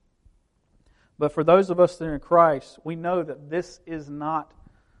But for those of us that are in Christ, we know that this is not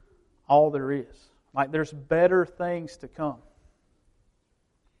all there is. Like, there's better things to come.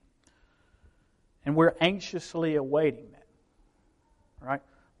 And we're anxiously awaiting that. Right?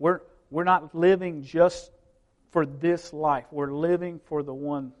 We're not living just for this life. We're living for the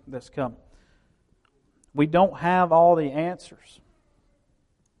one that's coming. We don't have all the answers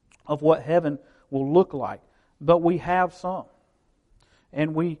of what heaven will look like, but we have some.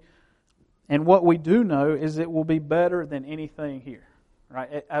 And what we do know is it will be better than anything here. Right?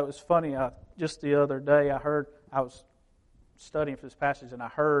 It was funny, just the other day I was studying for this passage and I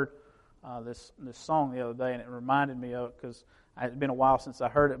heard this song the other day, and it reminded me of it because it had been a while since I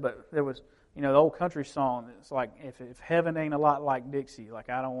heard it, but there was, the old country song. It's like, if heaven ain't a lot like Dixie, like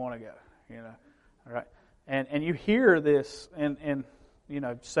I don't want to go, all right? And you hear this in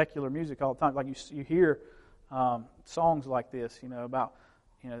secular music all the time. Like you hear songs like this, about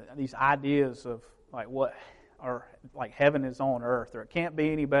these ideas of like what, or like heaven is on earth, or it can't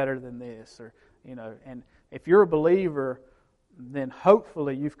be any better than this, or and if you're a believer, then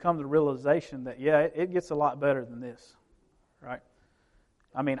hopefully you've come to the realization that it gets a lot better than this, right?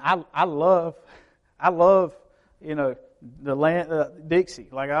 I mean, I love the land, Dixie.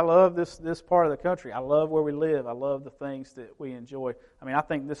 Like, I love this part of the country. I love where we live. I love the things that we enjoy. I mean, I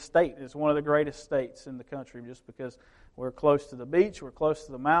think this state is one of the greatest states in the country just because we're close to the beach, we're close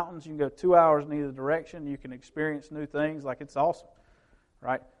to the mountains. You can go 2 hours in either direction. You can experience new things. Like, it's awesome,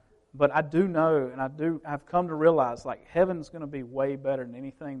 right? But I do know, and I've come to realize, like, heaven's going to be way better than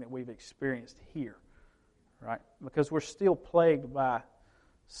anything that we've experienced here, right? Because we're still plagued by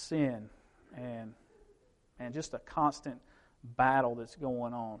sin and just a constant battle that's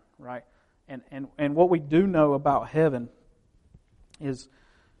going on, right? And what we do know about heaven is,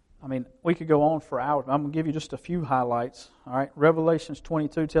 I mean, we could go on for hours. I'm going to give you just a few highlights, all right? Revelations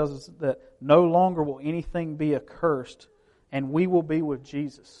 22 tells us that no longer will anything be accursed, and we will be with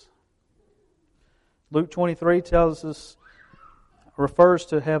Jesus. Luke 23 tells us, refers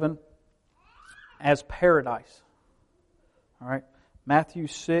to heaven as paradise, all right? Matthew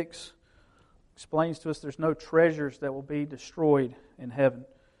 6 explains to us there's no treasures that will be destroyed in heaven.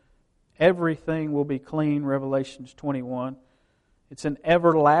 Everything will be clean, Revelations 21. It's an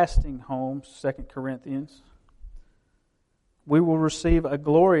everlasting home, 2 Corinthians. We will receive a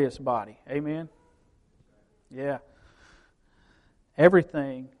glorious body. Amen? Yeah.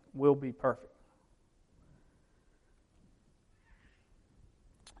 Everything will be perfect.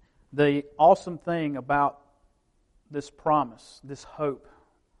 The awesome thing about this promise, this hope,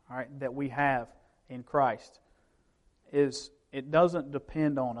 all right, that we have in Christ is it doesn't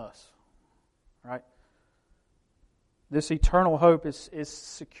depend on us, right? This eternal hope is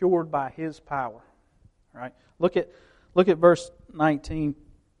secured by His power, right? Look at verse 19,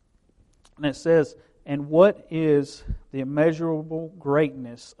 and it says, "And what is the immeasurable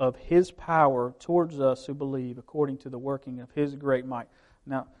greatness of His power towards us who believe, according to the working of His great might."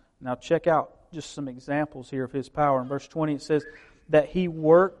 Now check out just some examples here of His power. In verse 20 it says that He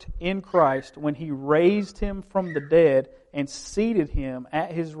worked in Christ when He raised Him from the dead and seated Him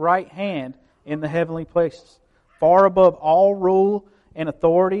at His right hand in the heavenly places, far above all rule and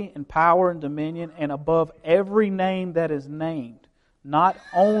authority and power and dominion, and above every name that is named, not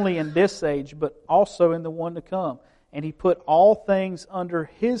only in this age, but also in the one to come. And He put all things under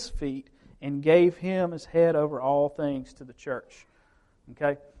His feet and gave Him as head over all things to the church.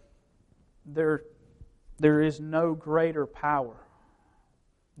 Okay? There is no greater power.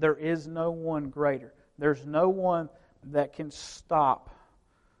 There is no one greater. There's no one that can stop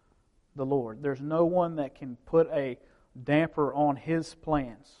the Lord. There's no one that can put a damper on His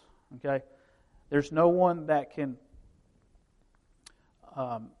plans. Okay? There's no one that can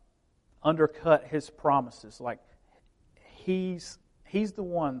undercut His promises. Like, He's the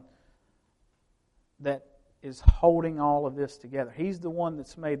one that is holding all of this together. He's the one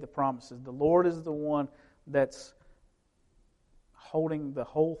that's made the promises. The Lord is the one that's holding the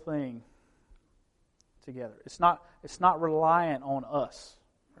whole thing together. It's not reliant on us,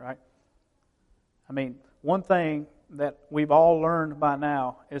 right? I mean, one thing that we've all learned by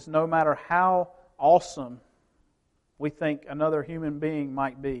now is no matter how awesome we think another human being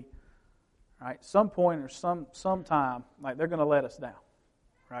might be, right? Some point or some time, like, they're going to let us down,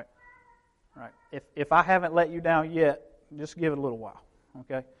 right? Right. If I haven't let you down yet, just give it a little while.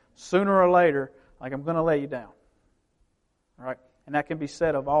 Okay? Sooner or later, like, I'm going to let you down. Right? And that can be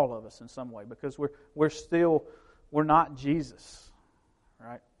said of all of us in some way, because we're not Jesus.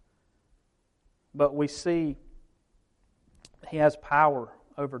 Right? But we see He has power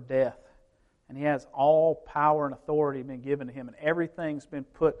over death. And He has all power and authority been given to Him. And everything's been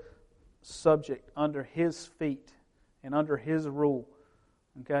put subject under His feet and under His rule.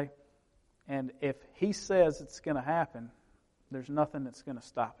 Okay? And if He says it's going to happen, there's nothing that's going to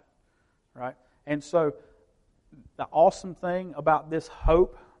stop it. Right? And so, the awesome thing about this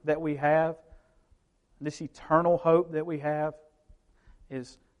hope that we have, this eternal hope that we have,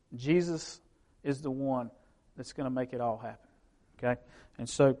 is Jesus is the one that's going to make it all happen. Okay? And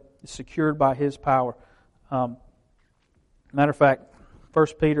so, it's secured by His power. Matter of fact, 1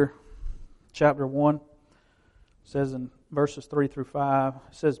 Peter chapter 1 says in verses 3 through 5,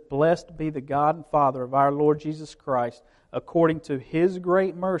 it says, "Blessed be the God and Father of our Lord Jesus Christ. According to His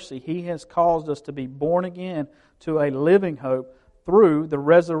great mercy, He has caused us to be born again to a living hope through the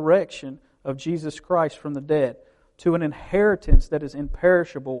resurrection of Jesus Christ from the dead, to an inheritance that is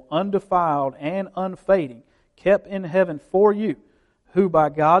imperishable, undefiled, and unfading, kept in heaven for you, who by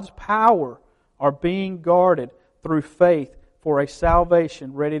God's power are being guarded through faith for a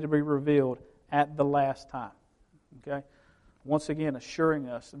salvation ready to be revealed at the last time." Okay? Once again, assuring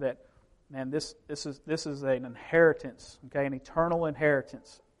us that, man, this is an inheritance, okay, an eternal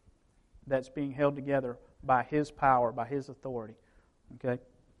inheritance that's being held together by His power, by His authority. Okay?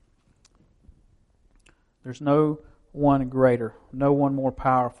 There's no one greater, no one more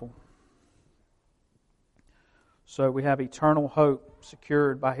powerful. So we have eternal hope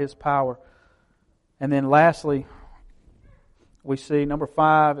secured by His power. And then lastly, we see number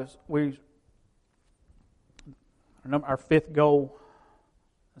 5 is our fifth goal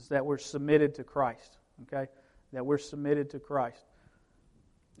is that we're submitted to Christ. Okay? That we're submitted to Christ.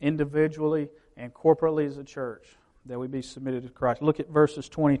 Individually and corporately as a church, that we be submitted to Christ. Look at verses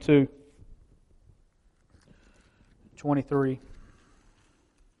 22, 23.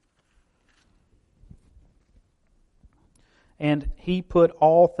 "And He put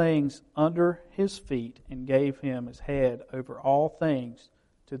all things under His feet and gave Him as head over all things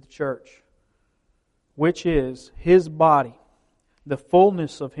to the church, which is His body, the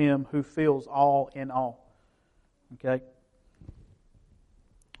fullness of Him who fills all in all." Okay?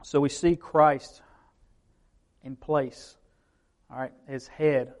 So we see Christ in place, all right, as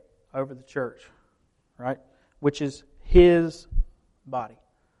head over the church, right, which is His body.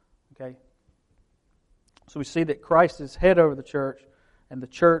 Okay? So we see that Christ is head over the church, and the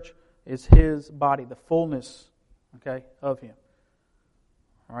church is His body, the fullness, okay, of Him.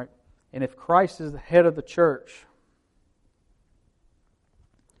 All right? And if Christ is the head of the church,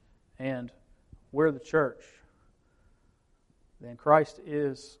 and we're the church, then Christ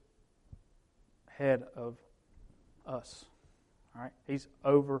is head of us. All right? He's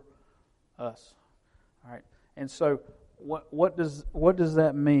over us. All right? And so what does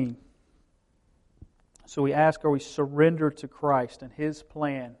that mean? So we ask, are we surrendered to Christ and His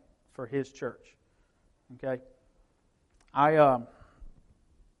plan for His church? Okay? I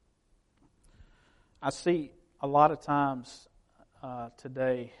see a lot of times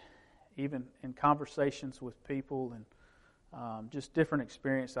today, even in conversations with people and just different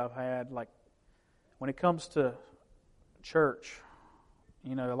experience I've had, like when it comes to church,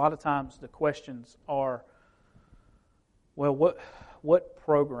 you know, a lot of times the questions are, well, what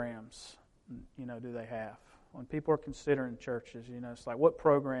programs, you know, do they have? When people are considering churches, you know, it's like, what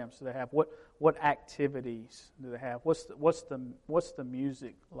programs do they have? What activities do they have? What's the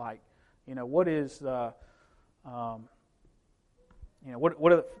music like? You know, what is the you know,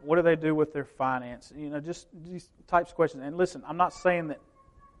 what do they do with their finance? You know, just these types of questions. And listen, I'm not saying that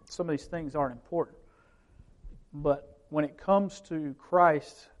some of these things aren't important, but when it comes to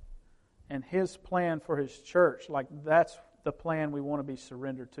Christ and His plan for His church, like that's the plan we want to be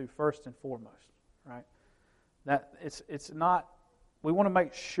surrendered to first and foremost, right? That it's not. We want to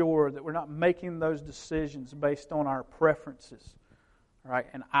make sure that we're not making those decisions based on our preferences, right,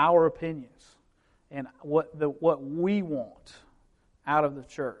 and our opinions, and what we want out of the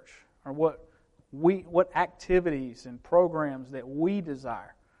church, or what activities and programs that we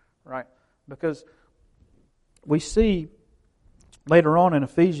desire, right? Because we see later on in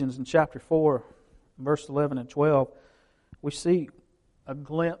Ephesians in chapter 4, verse 11 and 12, we see a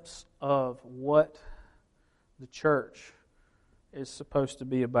glimpse of what the church is supposed to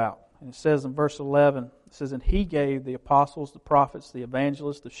be about. And it says in verse 11, it says, "And He gave the apostles, the prophets, the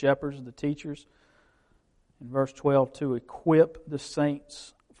evangelists, the shepherds, and the teachers," in verse 12, "to equip the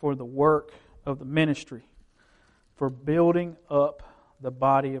saints for the work of the ministry, for building up the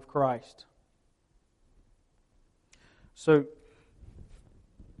body of Christ." So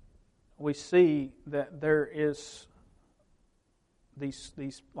we see that there is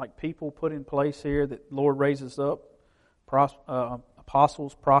these like people put in place here that the Lord raises up,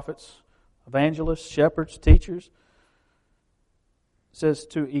 apostles, prophets, evangelists, shepherds, teachers. says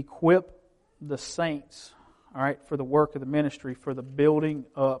to equip the saints, all right, for the work of the ministry, for the building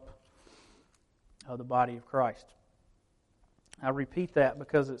up of the body of Christ. I repeat that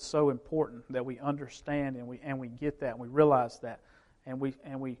because it's so important that we understand and we get that and we realize that and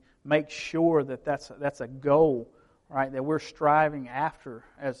we make sure that that's a goal, right, that we're striving after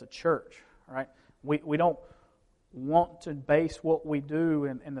as a church, right? We don't want to base what we do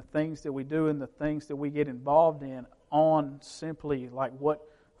and the things that we do and the things that we get involved in on simply like what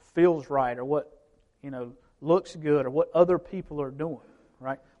feels right or what looks good or what other people are doing,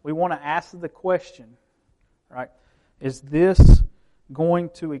 right? We want to ask the question, right? Is this going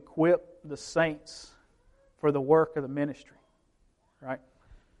to equip the saints for the work of the ministry, right?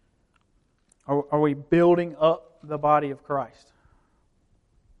 Are we building up the body of Christ?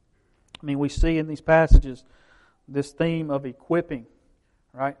 I mean, we see in these passages this theme of equipping,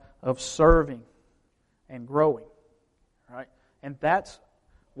 right? Of serving and growing, right? And that's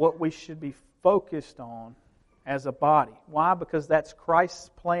what we should be focused on as a body. Why? Because that's Christ's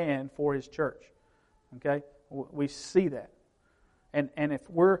plan for His church. Okay? We see that. And if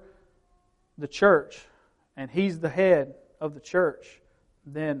we're the church and He's the head of the church,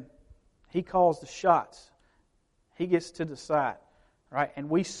 then He calls the shots. He gets to decide, right? And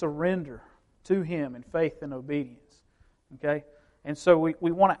we surrender to Him in faith and obedience. Okay? And so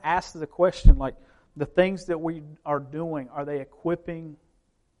we want to ask the question, like, the things that we are doing, are they equipping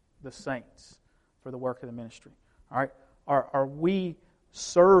the saints for the work of the ministry? All right? Are we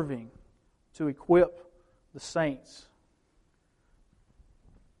serving to equip the saints,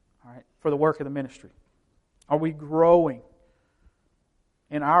 all right, for the work of the ministry? Are we growing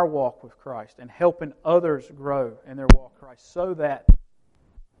in our walk with Christ and helping others grow in their walk with Christ so that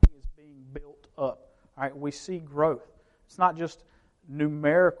He is being built up? All right? We see growth. It's not just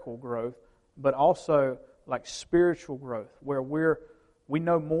numerical growth, but also like spiritual growth, where we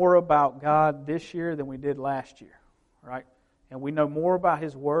know more about God this year than we did last year, right? And we know more about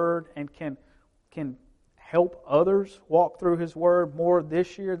His Word and can help others walk through His Word more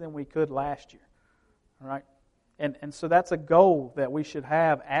this year than we could last year, all right? And so that's a goal that we should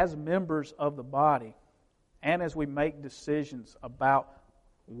have as members of the body and as we make decisions about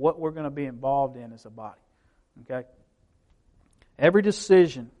what we're going to be involved in as a body, okay? Every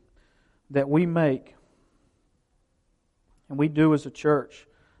decision that we make and we do as a church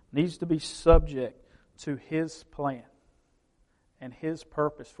needs to be subject to His plan and His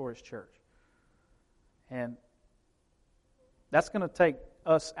purpose for His church. And that's going to take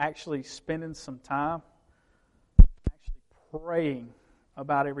us actually spending some time actually praying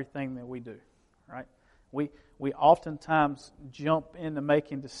about everything that we do, right? We oftentimes jump into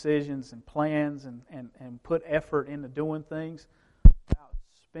making decisions and plans and put effort into doing things without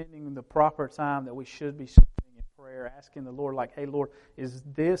spending the proper time that we should be spending in prayer, asking the Lord, like, hey, Lord, is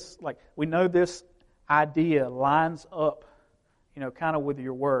this, like, we know this idea lines up, kind of with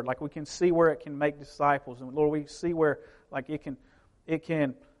your Word. Like, we can see where it can make disciples. And, Lord, we see where, like, it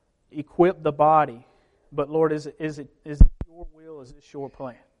can equip the body. But, Lord, is it your will? Is this your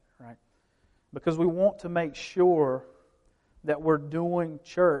plan? Right? Because we want to make sure that we're doing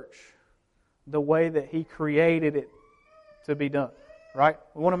church the way that He created it to be done. Right?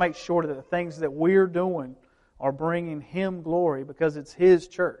 We want to make sure that the things that we're doing are bringing Him glory because it's His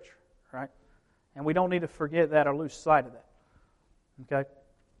church. Right? And we don't need to forget that or lose sight of that. Okay?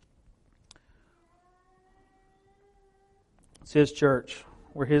 It's His church.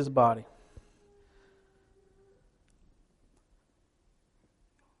 We're His body.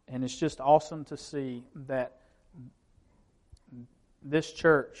 And it's just awesome to see that this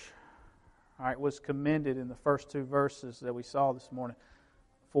church, all right, was commended in the first two verses that we saw this morning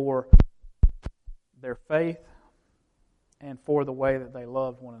for their faith and for the way that they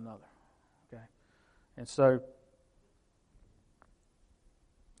loved one another. Okay? And so,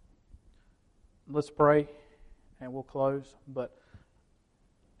 let's pray and we'll close. But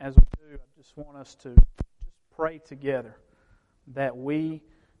as we do, I just want us to just pray together that we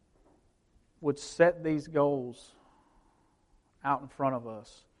would set these goals out in front of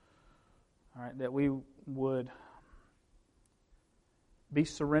us. All right, that we would be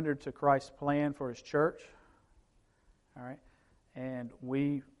surrendered to Christ's plan for His church. All right, and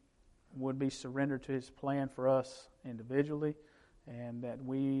we would be surrendered to His plan for us individually, and that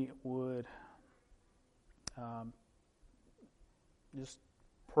we would just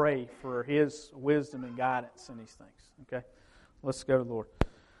pray for His wisdom and guidance in these things. Okay, let's go to the Lord.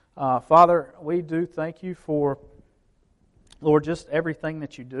 Father, we do thank You for, Lord, just everything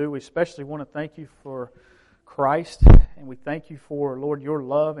that You do. We especially want to thank You for Christ, and we thank You for, Lord, Your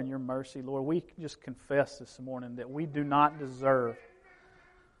love and Your mercy. Lord, we just confess this morning that we do not deserve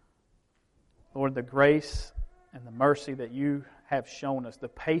Lord, the grace and the mercy that you have shown us, the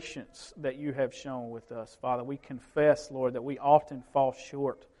patience that you have shown with us. Father, we confess, Lord, that we often fall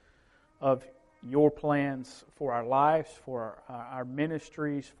short of your plans for our lives, for our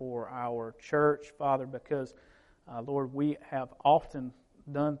ministries, for our church, Father, because, Lord, we have often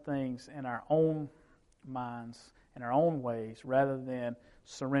done things in our own minds, in our own ways, rather than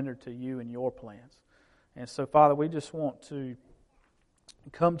surrender to you and your plans. And so, Father, we just want to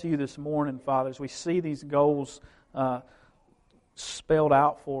come to you this morning, Father, as we see these goals spelled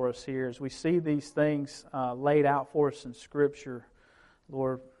out for us here, as we see these things laid out for us in Scripture,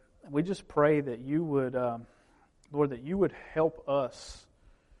 Lord, we just pray that you would, Lord, that you would help us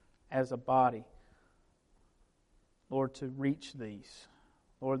as a body, Lord, to reach these.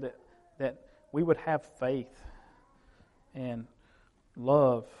 Lord, that we would have faith and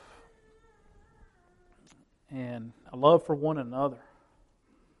love and a love for one another.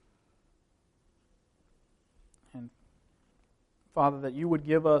 And Father, that you would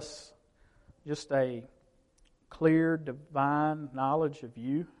give us just a clear, divine knowledge of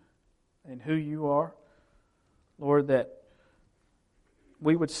you and who you are. Lord, that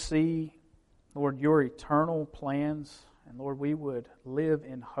we would see, Lord, your eternal plans, and Lord, we would live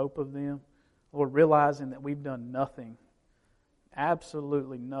in hope of them. Lord, realizing that we've done nothing,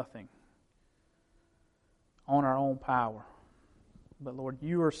 absolutely nothing, on our own power. But Lord,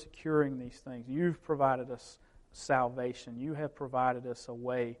 you are securing these things. You've provided us salvation. You have provided us a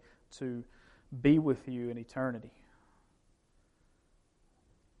way to be with you in eternity.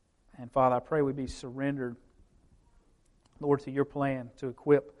 And Father, I pray we be surrendered, Lord, to your plan to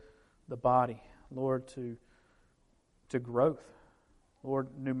equip the body, Lord, to growth. Lord,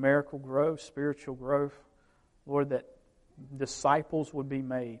 numerical growth, spiritual growth. Lord, that disciples would be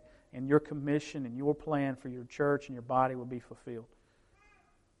made, and your commission and your plan for your church and your body would be fulfilled.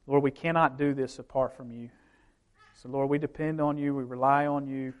 Lord, we cannot do this apart from you. So, Lord, we depend on you. We rely on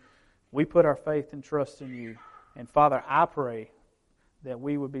you. We put our faith and trust in you. And, Father, I pray that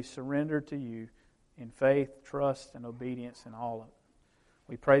we would be surrendered to you in faith, trust, and obedience in all of it.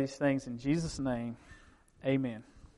 We pray these things in Jesus' name. Amen.